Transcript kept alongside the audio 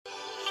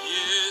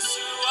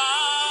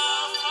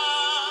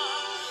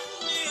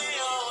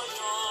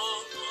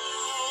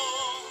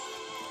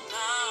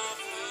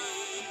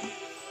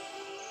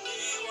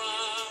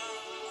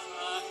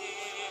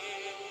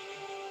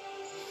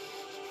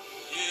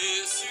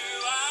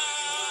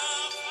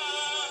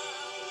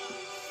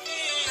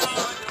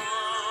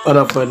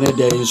Ora for ne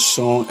day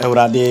so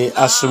Ewrade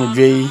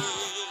asomdwei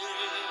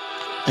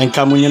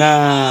enka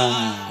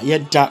munyina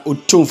yeda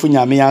otumfu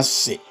nyame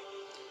ase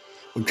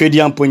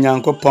otwedi ampo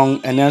nyankopon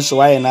enenso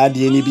waye na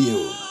ade ni bi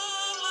o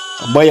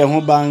oboye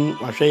ho ban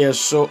wahwe ye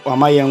so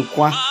wamaye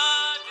nkwa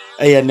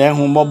eye na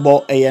ehu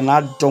mobo eye na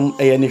adom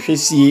eye ne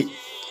hwesie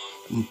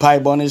mpai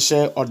bone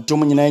se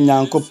odom nyina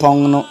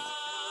nyankopon no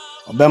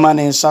obema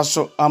ne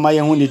nsaso amaye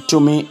hu ne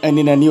tumi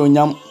eni na ni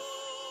onyam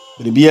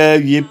bibia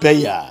wie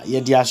peya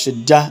ye di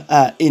aseda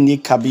a eni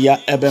kabia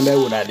ebeme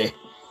wurade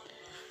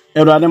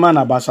Ewrade ma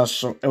na basa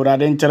so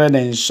Ewrade ntere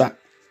ne nsa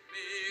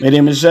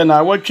mere mse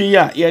na watwi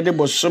ya ye de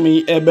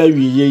bosomi eba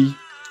wiye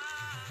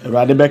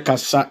Ewrade be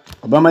kasa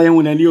obama ye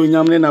hu na ni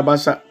onyam ne na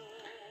basa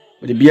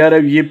biara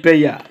wie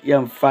peya ye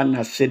mfa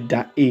na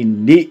seda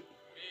eni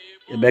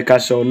ye be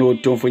kasa ono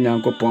otomfo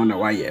nyankopon na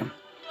waye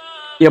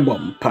ye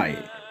bom pai.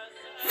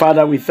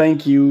 Father, we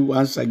thank you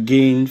once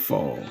again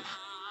for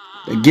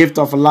the gift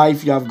of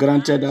life you have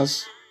granted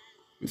us.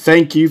 We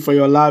thank you for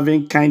your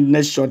loving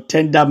kindness, your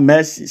tender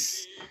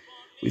mercies.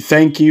 We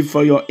thank you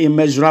for your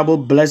immeasurable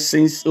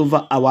blessings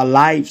over our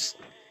lives.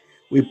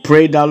 We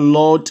pray that,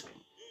 Lord,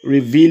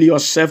 reveal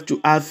yourself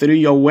to us through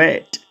your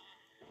word.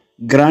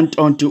 Grant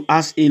unto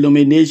us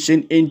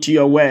illumination into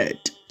your word.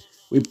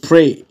 We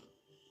pray,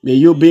 may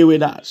you be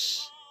with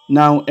us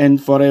now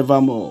and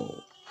forevermore.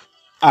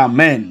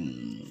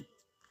 Amen.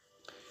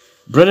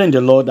 Brethren in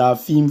the Lord, our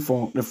theme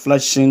for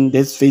reflection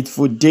this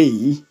faithful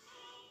day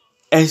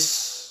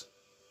is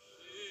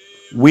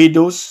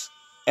widows,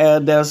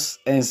 elders,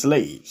 and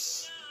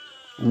slaves.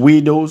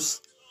 Widows,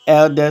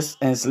 elders,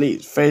 and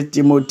slaves. 1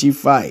 Timothy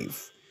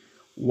 5,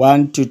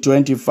 1 to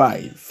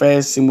 25.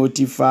 1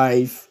 Timothy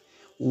 5,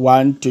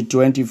 1 to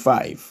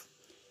 25.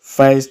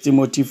 1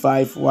 Timothy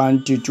 5,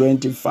 1 to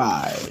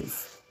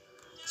 25.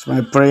 It's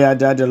my prayer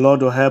that the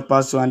Lord will help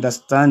us to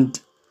understand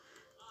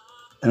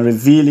and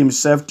reveal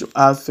himself to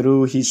us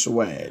through his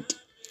word.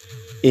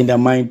 In the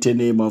mighty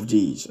name of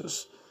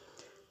Jesus.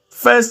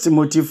 1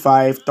 Timothy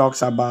 5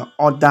 talks about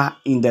order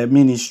in the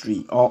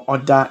ministry or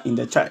order in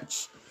the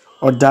church.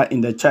 Order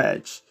in the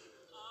church.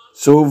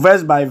 So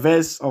verse by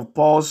verse of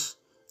Paul's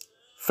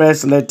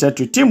first letter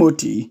to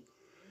Timothy,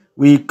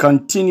 we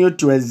continue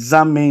to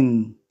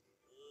examine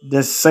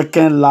the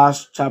second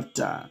last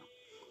chapter.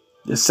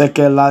 The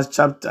second last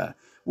chapter.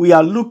 We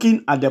are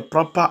looking at the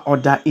proper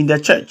order in the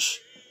church,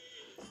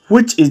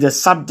 which is the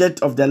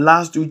subject of the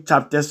last two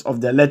chapters of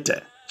the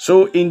letter.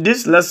 So in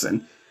this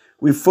lesson,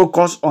 we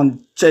focus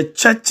on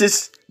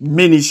church's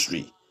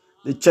ministry,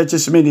 the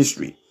church's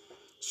ministry.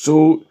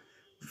 So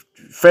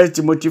 1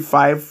 Timothy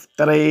 5,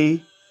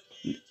 3,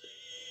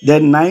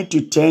 then 9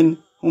 to 10,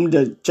 whom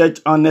the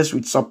church honors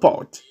with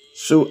support.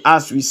 So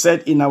as we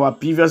said in our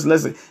previous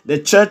lesson, the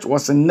church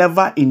was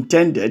never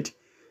intended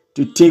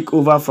to take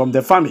over from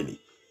the family.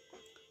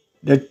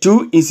 The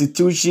two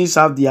institutions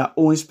have their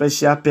own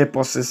special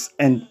purposes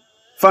and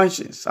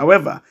functions.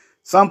 However,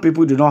 some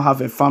people do not have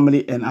a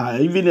family and are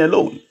even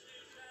alone.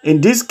 In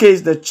this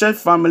case, the church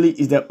family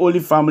is the only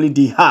family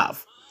they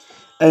have.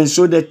 And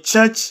so the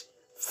church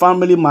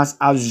family must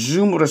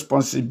assume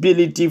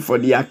responsibility for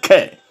their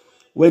care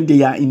when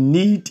they are in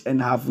need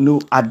and have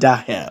no other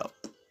help.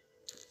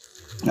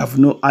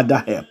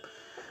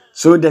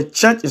 So the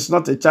church is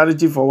not a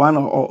charity for one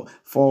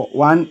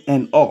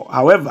and all.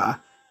 However,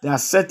 there are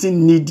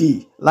certain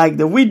needy, like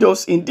the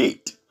widows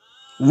indeed.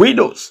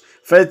 Widows.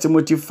 1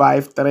 Timothy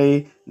 5,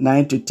 3,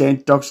 9 to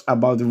 10 talks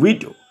about the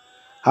widow.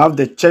 How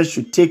the church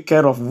should take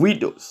care of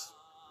widows.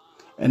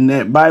 And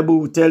the Bible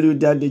will tell you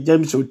that, the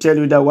James will tell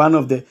you that one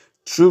of the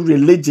true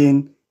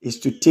religion is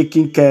to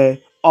taking care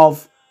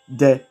of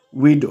the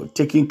widow.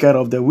 Taking care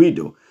of the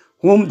widow,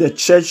 whom the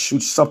church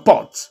should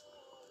support.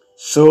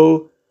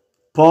 So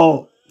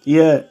Paul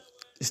here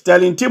is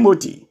telling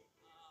Timothy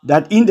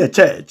that in the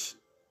church,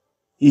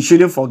 he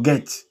shouldn't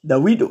forget the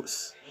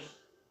widows.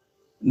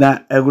 Na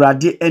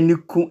Ewrade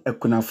eniku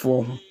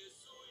ekunafo.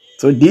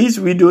 So these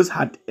widows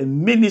had a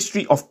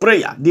ministry of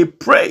prayer. They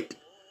prayed.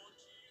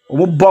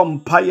 Those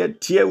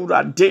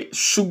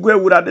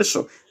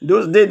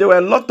days there were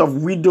a lot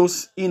of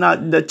widows in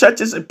the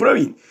churches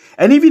praying.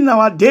 And even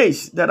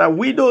nowadays, there are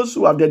widows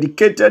who have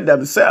dedicated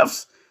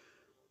themselves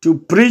to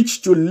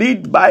preach, to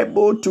lead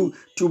Bible, to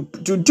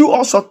do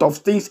all sorts of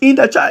things in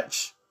the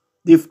church.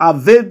 They've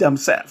availed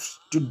themselves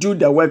to do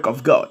the work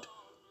of God,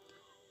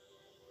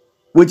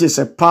 which is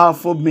a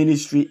powerful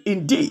ministry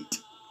indeed.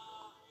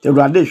 The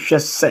Radisha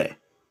say,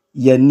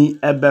 Yeni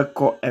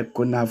ebeko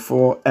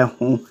ekunafo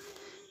ehu.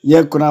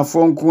 Ye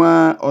kunafo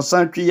nkwa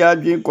osantwi ya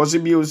adwen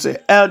kosibi o say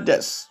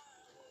elders.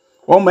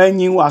 Oma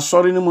enyi wa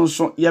sori ni mu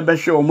so ye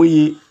behwe omo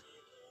yi.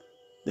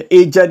 The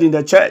aged in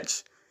the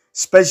church,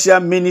 special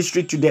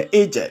ministry to the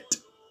aged.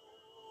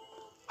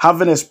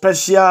 Having a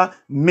special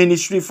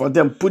ministry for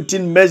them,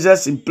 putting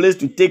measures in place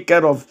to take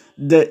care of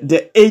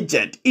the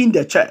aged in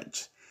the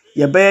church.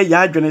 Ye be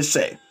ya adwen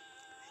say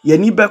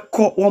Yeni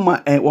beko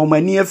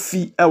woma ni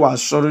afi ewa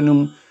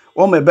asoronum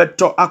woma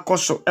beto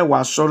akoso ewa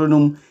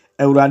asoronum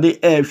Ewrade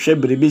ehwe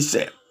biribi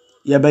se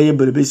ye beye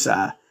biribi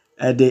sa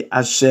ede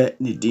ashe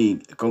ni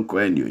din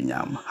konkwa ni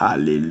onyam.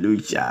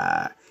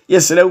 Hallelujah.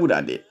 Yes,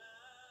 Reverend.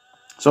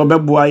 So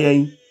beboa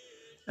yen.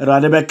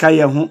 Erade beka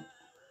ye ho.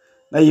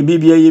 Na ye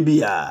bibia ye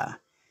bia.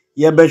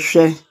 Ye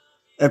behwe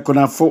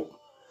ekonafo.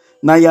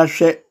 Na ya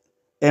hwe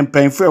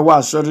empanfo e wa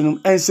asori no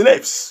and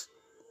slaves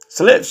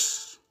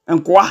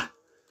and kwa.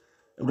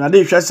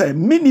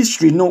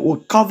 Ministry no will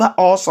cover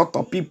all sorts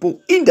of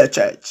people in the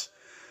church.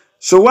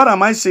 So what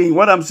am I saying?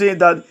 What I'm saying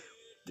that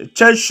the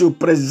church should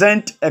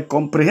present a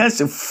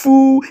comprehensive,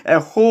 full, a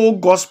whole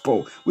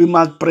gospel. We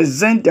must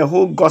present the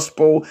whole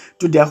gospel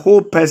to the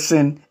whole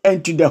person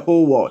and to the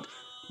whole world.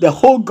 The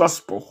whole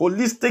gospel,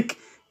 holistic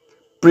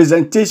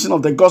presentation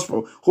of the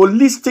gospel,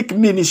 holistic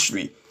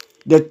ministry.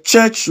 The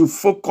church should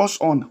focus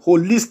on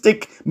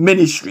holistic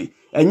ministry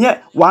and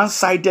yet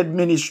one-sided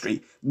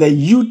ministry. The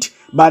youth,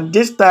 but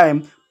this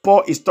time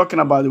Paul is talking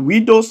about the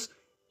widows,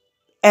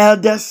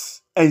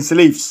 elders, and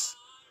slaves.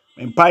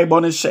 When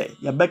Bible say,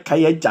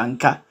 "Yebekaya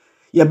janka,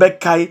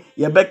 yebekai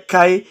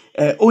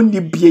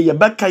onibie,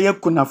 yebekaya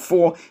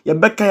kunafo,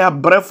 yebekaya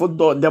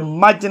brefodo," the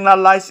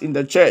marginalized in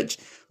the church.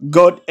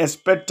 God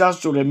expects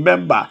us to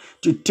remember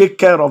to take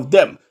care of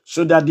them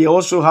so that they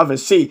also have a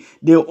say.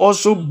 They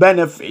also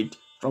benefit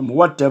from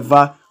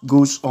whatever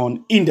goes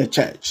on in the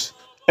church.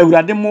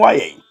 Ewurade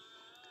moaye,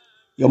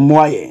 yo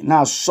moaye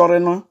na asore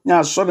no, nya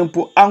asore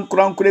mpo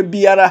ankurankure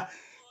biara.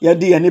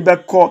 Yadi yani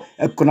beko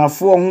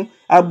ekunafo ho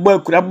agbo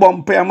ekurabo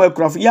mpa ya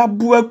ekurafo ya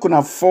bu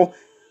ekunafo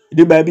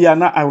di baabi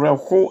ana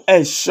awerho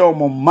e show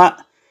ma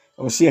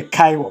o se e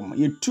kai wom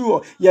ye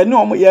tuo ye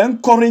no mo ye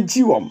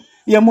encourage wom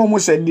ye mo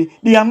said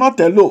they are not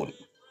alone.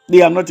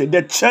 They are not,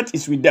 the church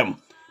is with them.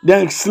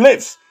 The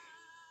slaves,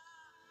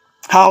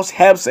 house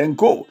helps and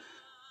go.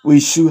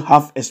 We should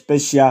have a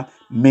special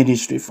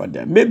ministry for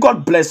them. May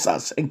God bless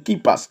us and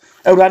keep us.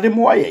 Ewurade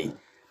moaye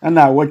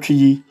ana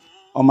watwi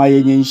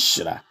omaye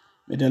nshira.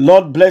 May the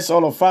Lord bless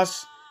all of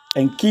us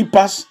and keep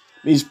us.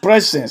 May His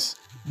presence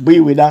be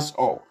with us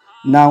all,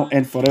 now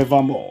and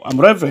forevermore. I'm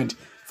Reverend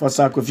for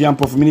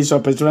Ampofo, Minister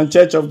of Presbyterian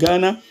Church of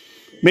Ghana,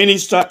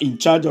 Minister in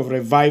charge of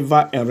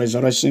Revival and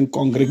Resurrection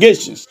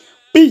Congregations.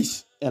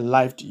 Peace and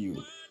life to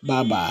you.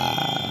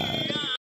 Bye-bye.